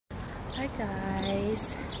Hi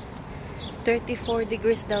guys, 34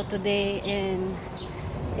 degrees daw today and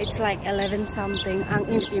it's like 11 something. Ang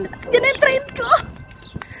init-init. Yan yung train ko!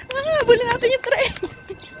 Bulin natin yung train!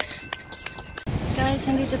 Guys,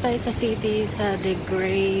 nandito tayo sa city, sa The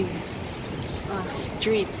Grave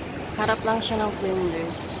Street. Harap lang siya ng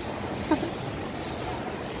Flinders.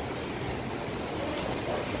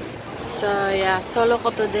 So yeah, solo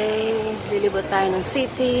ko today. Lilibot tayo ng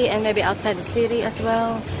city and maybe outside the city as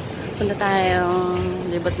well. Punta tayo,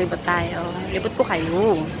 libot-libot tayo. Libot ko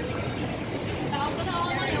kayo.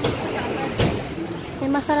 May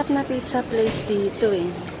masarap na pizza place dito eh.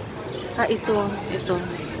 Ito.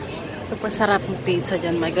 Super sarap ng pizza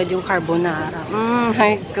dyan. My God, yung carbonara.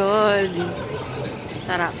 My God.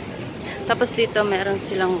 Sarap. Tapos dito meron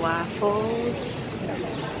silang waffles.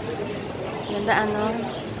 Ganda ano?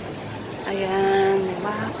 Ayan, may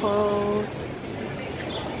waffles.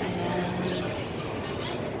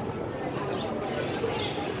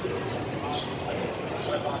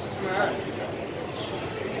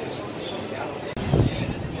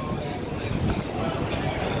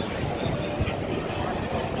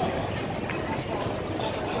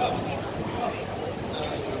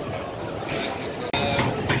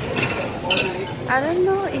 I don't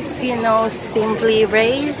know if you know Simply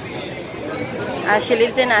Ray's. She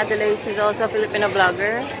lives in Adelaide. She's also a Filipino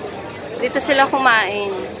blogger. Dito sila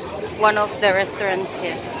kumain. One of the restaurants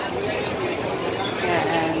here.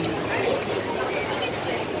 Yan.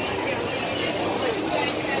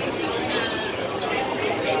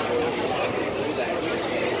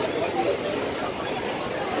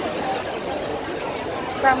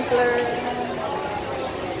 Crumpler.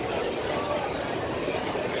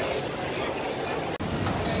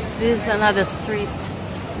 This is another street.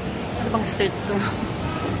 Ano bang street to?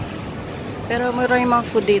 Pero mayroon yung mga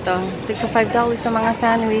food dito. Tigto $5 sa mga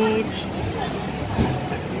sandwich.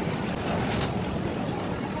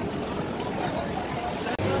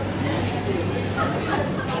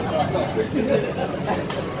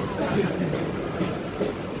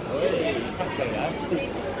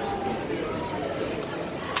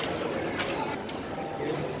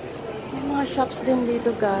 May mga shops din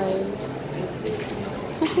dito, guys.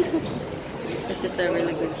 This is a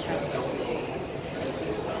really good shop.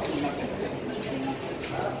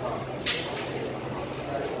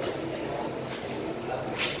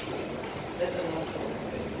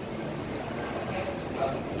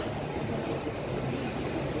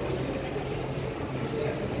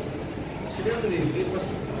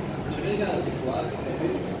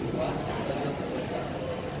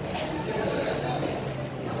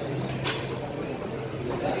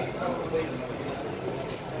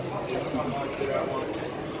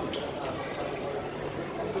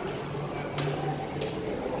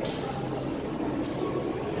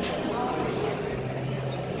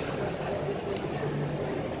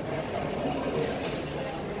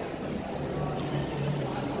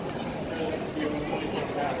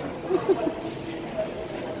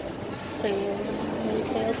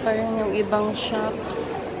 Sale pa rin yung ibang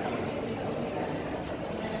shops.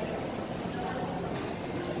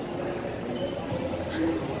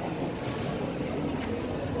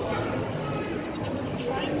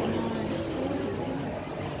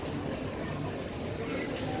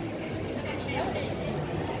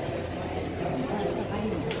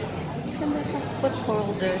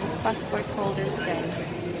 Passport holders guys.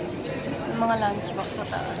 Yung mga lunchbox sa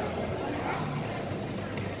taas.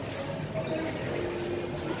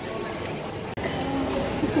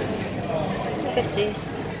 Look at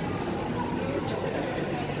this.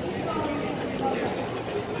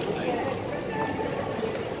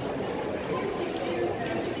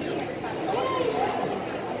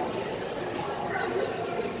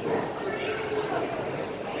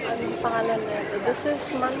 Anong pangalan nito? This is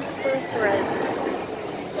Monster Threads.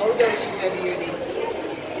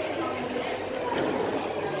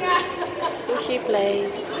 Sushi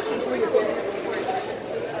place.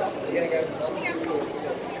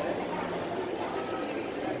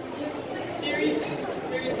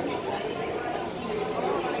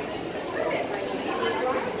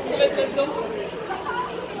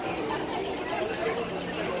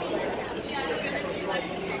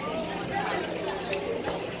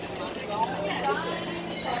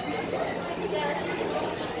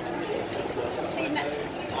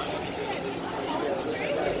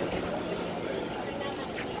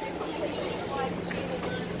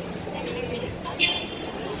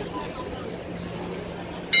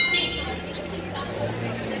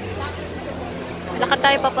 Lakad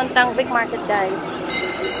tayo papuntang big market, guys.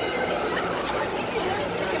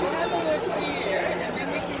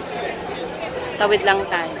 Tawid lang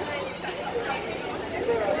tayo.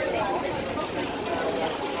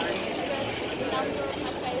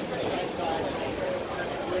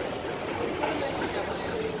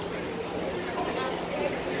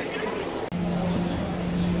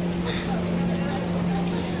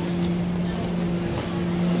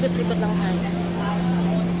 Libot-libot lang tayo.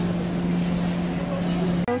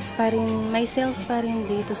 Sales pa rin, may sales pa rin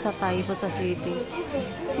dito sa Taipo sa city.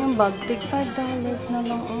 Yung bag, tig $5 na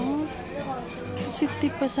lang. Oh.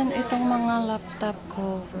 50% itong mga laptop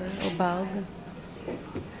cover o bag.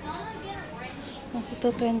 Nasa to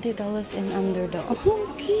 $20 and under daw. Oh,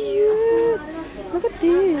 cute! Look at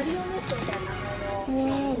this!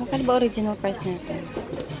 Wow, magkano ba original price nito?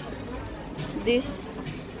 This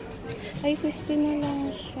ay 50 na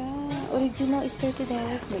lang siya. Original is $30.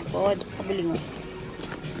 My God, kabili nga.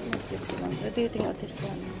 Not this one. What do you think of this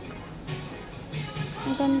one?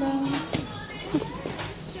 Ang ganda.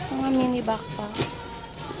 Mga mini backpack.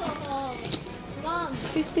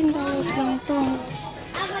 $15 lang to.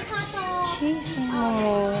 Jeez, ang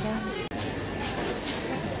mura.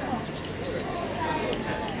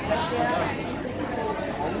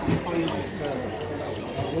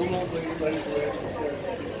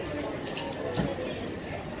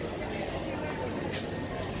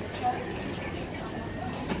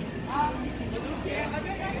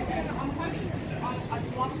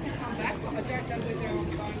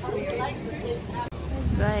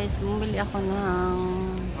 Guys, bumili ako ng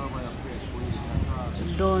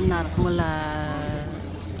donut mula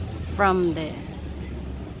from the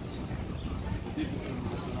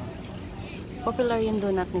popular yung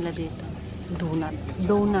donut nila dito.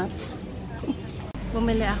 Donuts.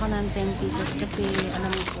 Bumili ako ng 10 pesos kasi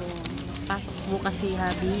alam ko pasok bukas si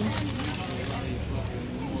Habi.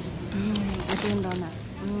 Ito yung donut.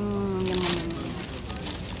 Yan.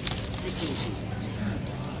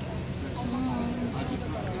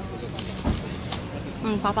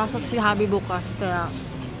 Papasok si Habi bukas kaya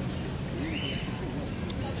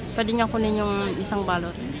pwede niya kunin yung isang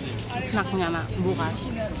balot snack niya na bukas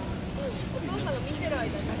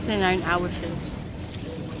kasi 9 hours yun.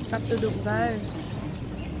 Stop to do guys.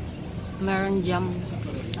 Meron jam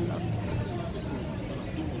ano,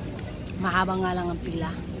 mahaba nga lang ang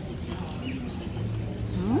pila.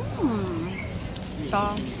 So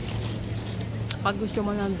pag gusto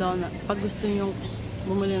mo ng donut, pag gusto nyo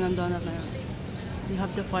bumili ng donut na yun, you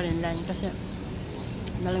have to fall in line kasi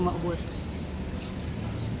daling maubos.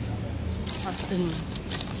 At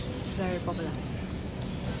very popular.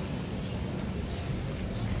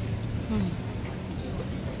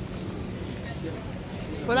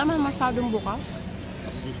 Wala man masyadong bukas.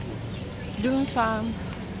 Dun sa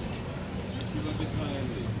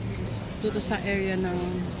dito sa area ng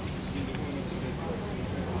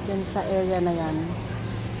dyan sa area na yan.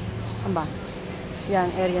 Ano ba? Yan,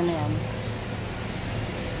 area na yan.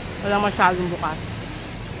 Wala masyadong bukas.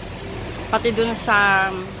 Pati dun sa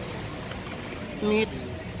meat,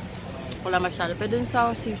 wala masyado. Pero dun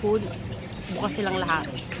sa seafood, bukas silang lahat.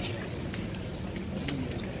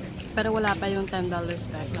 Pero wala pa yung $10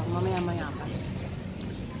 special. Mamaya-maya pa.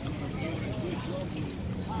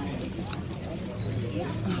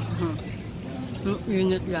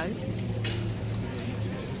 Unit guys.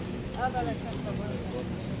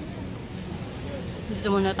 Dito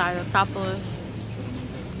muna tayo. Tapos,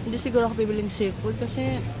 hindi siguro ako bibiling seafood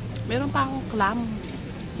kasi meron pa akong clam.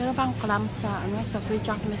 Meron pa akong clam sa, sa fridge,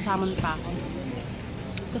 tsaka may salmon pa ako.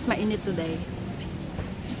 Tapos mainit today.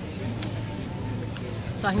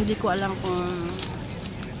 So, hindi ko alam kung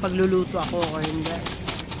pagluluto ako or hindi.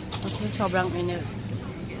 Kasi sobrang init.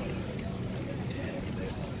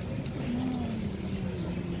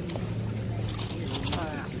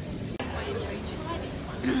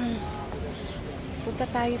 Punta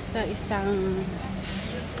tayo sa isang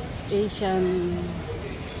Asian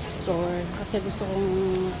store kasi gusto kong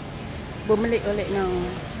bumili ulit ng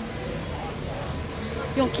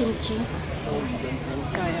yung kimchi.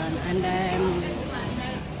 So, ayan. And then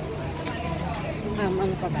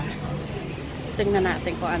ano pa ba? Tingnan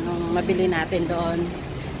natin kung anong mabili natin doon.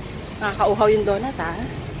 Nakakauhaw yung donut ha.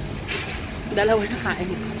 Dalawa na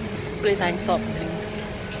kain. Bili tayong soft drinks.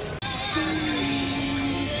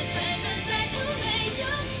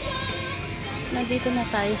 Nandito na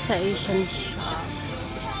tayo sa Asian shop.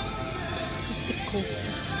 Chico.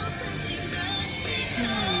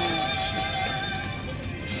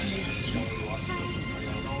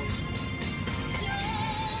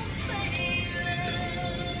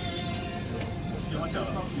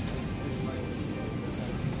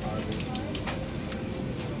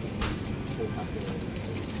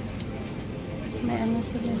 May ano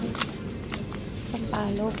sila dito?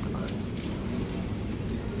 Sampalok.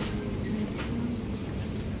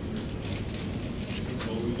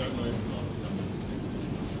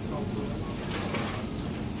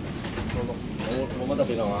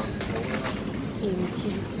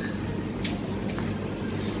 Kimchi.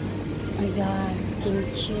 Ayan,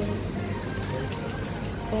 kimchi.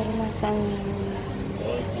 Pero nasaan yung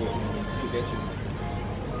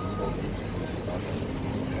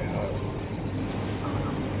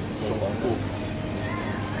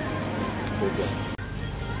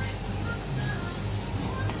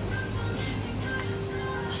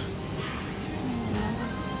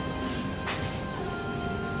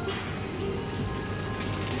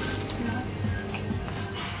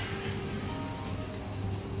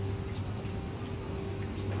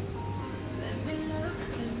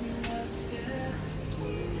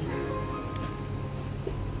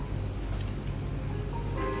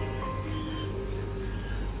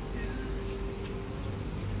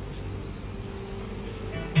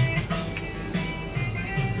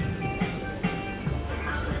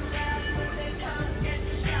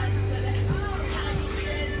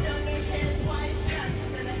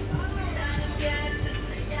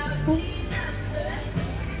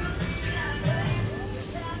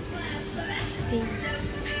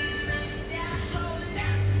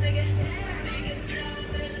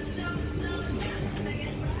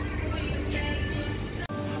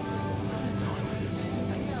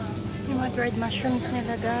mga dried mushrooms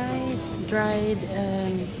nila guys, dried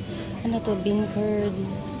ano to, bean curd,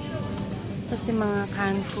 tapos yung mga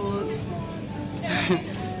canned foods.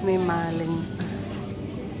 May maling,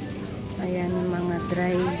 ayan yung mga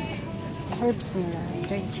dried herbs nila,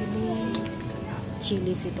 dried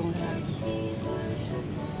chilies itong herbs.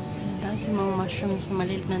 Tapos yung mga mushrooms na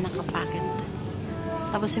maliit na nakapacket,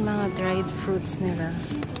 tapos yung mga dried fruits nila,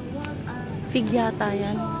 fig yata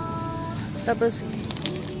yan, tapos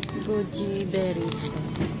goji berries.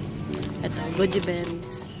 Ito, goji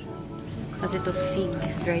berries. Kasi ito fig,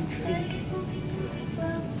 dried fig.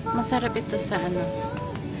 Masarap ito sa ano,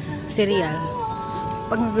 cereal.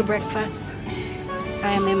 Pag mag-breakfast,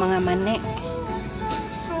 ay may mga mani,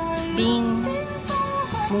 beans,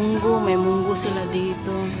 munggo. May munggo sila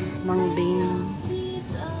dito, mga beans.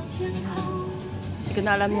 Hindi ko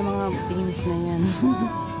na alam yung mga beans na yan.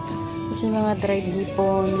 Kasi mga dried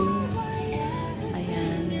hipon.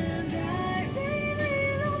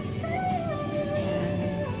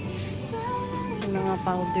 Mga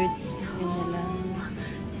powdered nila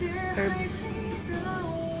herbs.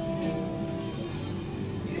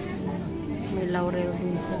 May laurel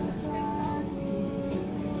din sila.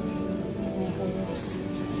 May herbs.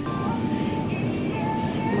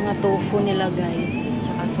 Mga tofu nila guys,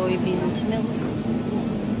 tsaka soybeans milk.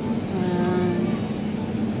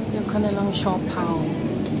 Yung kanilang shop house.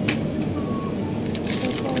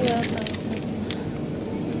 Tofu yata.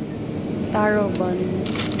 Taro bun.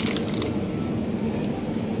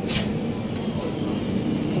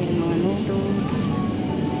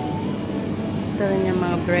 Ito rin yung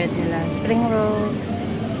mga bread nila. Spring rolls.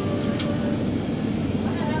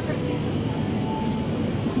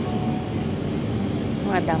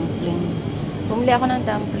 Mga dumplings. Bumili ako ng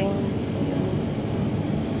dumplings.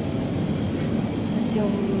 Tapos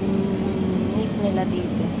yung meat nila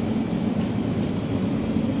dito.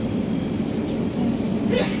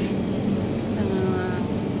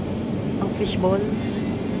 Ang fish balls.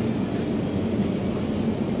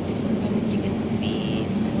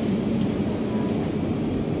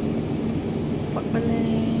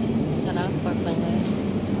 Sarap, pork balay.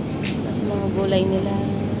 Tapos mga gulay nila.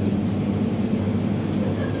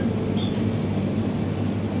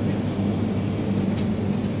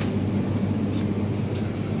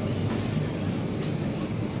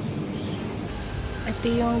 Ito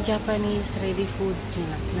yung Japanese ready foods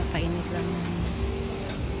nila. Napainit lang.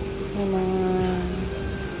 Yung mga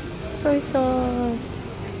soy sauce.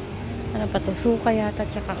 Ano pa to? Suka yata,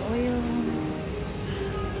 tsaka oil.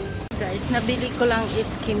 Guys, nabili ko lang is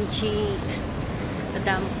kimchi,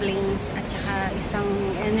 dumplings, at saka isang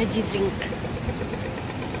energy drink.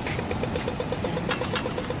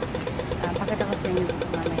 Pakita ko sa inyo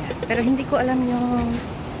mamaya. Pero hindi ko alam yung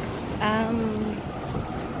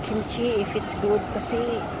kimchi if it's good kasi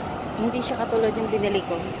hindi siya katulad yung binili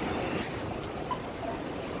ko.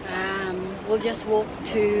 We'll just walk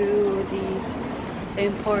to the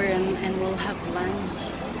Emporium and we'll have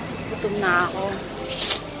lunch. Gutom na ako.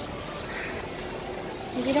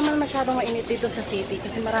 Hindi naman masyadong mainit dito sa city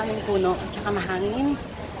kasi maraming puno at saka mahangin.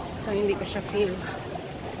 So, hindi ko siya feel.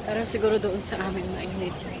 Pero siguro doon sa amin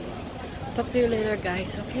mainit. Talk to you later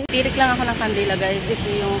guys, okay? Tirik lang ako ng kandila guys. Ito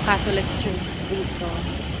yung Catholic Church dito.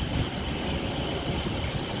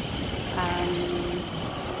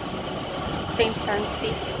 St.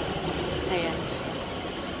 Francis. Ayan.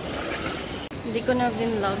 Hindi ko na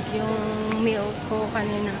vinlog yung meal ko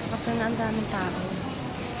kanina kasi ang daming tao.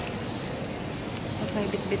 Tapos may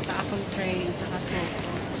bit-bit pa akong tray at saka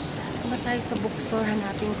soto. Kama tayo sa bookstore,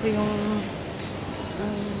 hanapin ko yung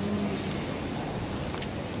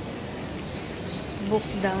book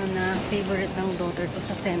daw na favorite ng daughter ko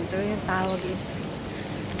sa center. Yung tawag is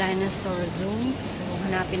Dinosaur Zoom. So,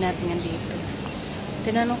 hanapin natin yan dito.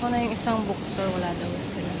 Tinanong ko na yung isang bookstore, wala daw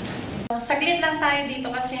sila. So, saglit lang tayo dito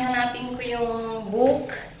kasi hanapin ko yung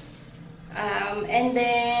book. And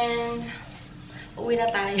then, uwi na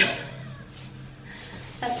tayo.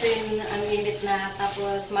 Kasi ang init na.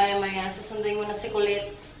 Tapos, maya-maya, susunduin mo na si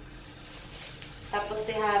Kulit. Tapos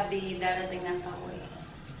si Habi, darating na pa uwi.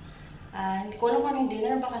 Hindi ko alam anong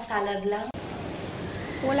dinner, baka salad lang.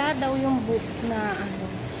 Wala daw yung book na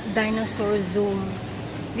Dinosaur Zoom.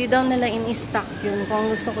 Di daw nila in-stock yun.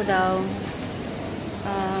 Kung gusto ko daw,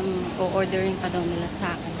 o-orderin pa daw nila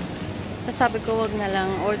sa akin. Tapos sabi ko, wag na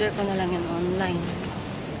lang, order ko na lang yun online.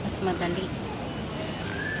 Mas madali.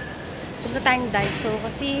 Punta tayong Daiso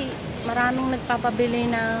kasi maraming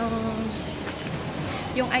nagpapabili ng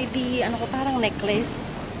yung ID, ano ko, parang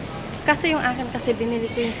necklace. Kasi yung akin kasi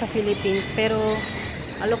binili ko yun sa Philippines, pero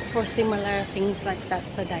I look for similar things like that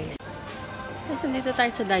sa Daiso. Kasi dito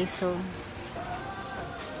tayo sa Daiso.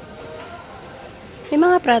 May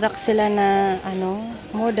mga products sila na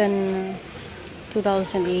more than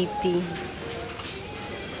 2,080.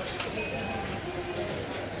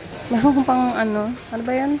 Meron pang ano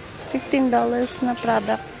ba yan? $15 na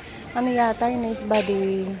product. Ano yata yun is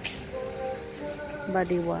body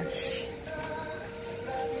wash.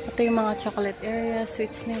 Ito yung mga chocolate area,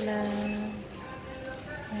 sweets nila.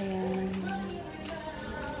 Ayan.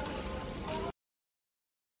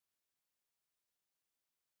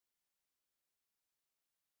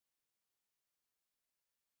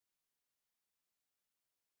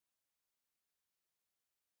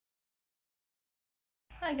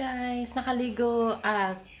 Hi guys, nakaligo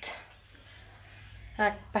at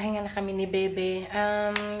pahinga na kami ni Bebe.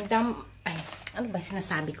 Ano ba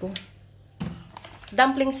sinasabi ko?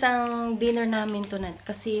 Dumplings ang dinner namin tonight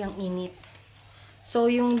kasi ang init. So,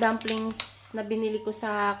 yung dumplings na binili ko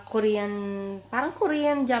sa Korean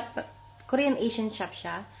Asian shop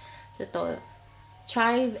siya. So, ito,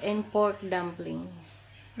 chive and pork dumplings.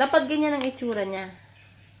 Dapat ganyan ang itsura niya.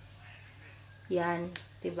 Yan,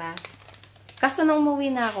 diba? Kaso nung umuwi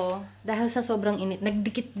na ako, dahil sa sobrang init,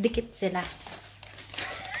 nagdikit-dikit sila.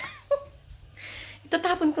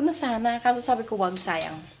 Itatapon ko na sana, kaso sabi ko, wag,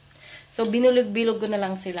 sayang. So, binulog-bilog ko na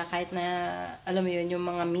lang sila kahit na, alam mo yun, yung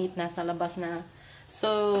mga meat nasa labas na.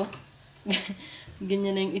 So,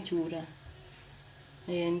 ganyan na yung itsura.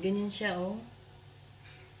 Ayan, ganyan siya, oh.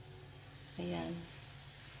 Ayan.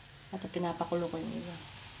 At pinapakulo ko yung iba.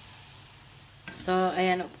 So,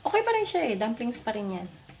 ayan. Okay pa rin siya, eh. Dumplings pa rin yan.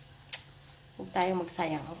 Huwag tayo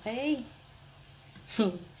magsayang, okay?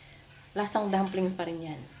 Lasang dumplings pa rin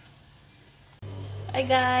yan. Hi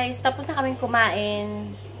guys, tapos na kaming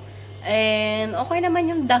kumain. And okay naman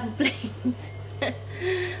yung dumplings.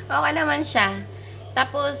 Okay naman siya.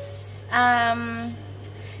 Tapos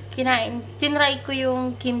tinry ko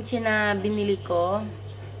yung kimchi na binili ko.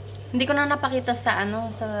 Hindi ko na napakita sa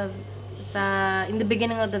in the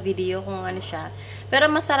beginning of the video kung ano siya. Pero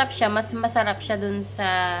masarap siya, mas masarap siya dun sa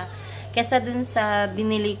kesa dun sa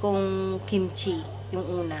binili kong kimchi,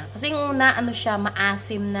 yung una. Kasi yung una siya,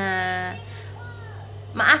 maasim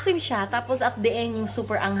siya, tapos at the end, yung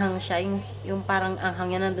super anghang siya, yung parang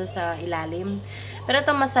anghang yan nandun sa ilalim. Pero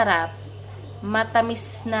ito masarap,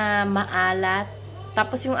 matamis na maalat,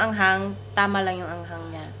 tapos yung anghang, tama lang yung anghang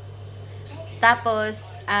niya. Tapos,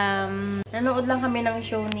 nanood lang kami ng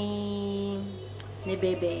show ni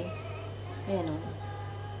Bebe. Ayan o.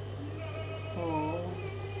 Oh.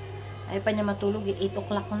 Ayaw pa niya matulog, 8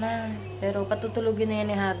 o'clock na. Pero patutulogin na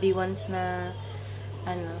yan ni Habi once na,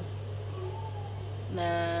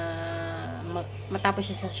 matapos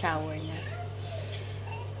siya sa shower niya.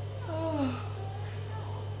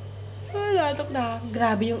 Latok na.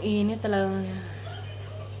 Grabe yung init talaga.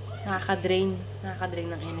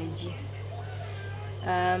 Nakaka-drain ng energy.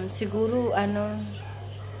 Siguro,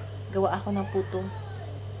 gawa ako ng puto.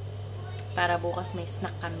 Para bukas may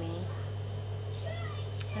snack kami.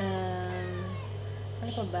 Ano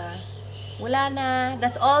pa ba? Wala na.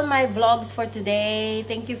 That's all my vlogs for today.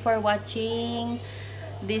 Thank you for watching.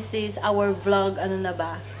 This is our vlog. Ano na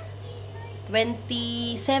ba?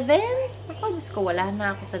 27? Ako, Diyos ko, wala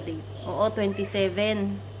na ako sa date. Oo,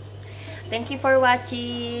 27. Thank you for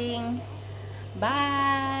watching.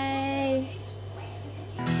 Bye!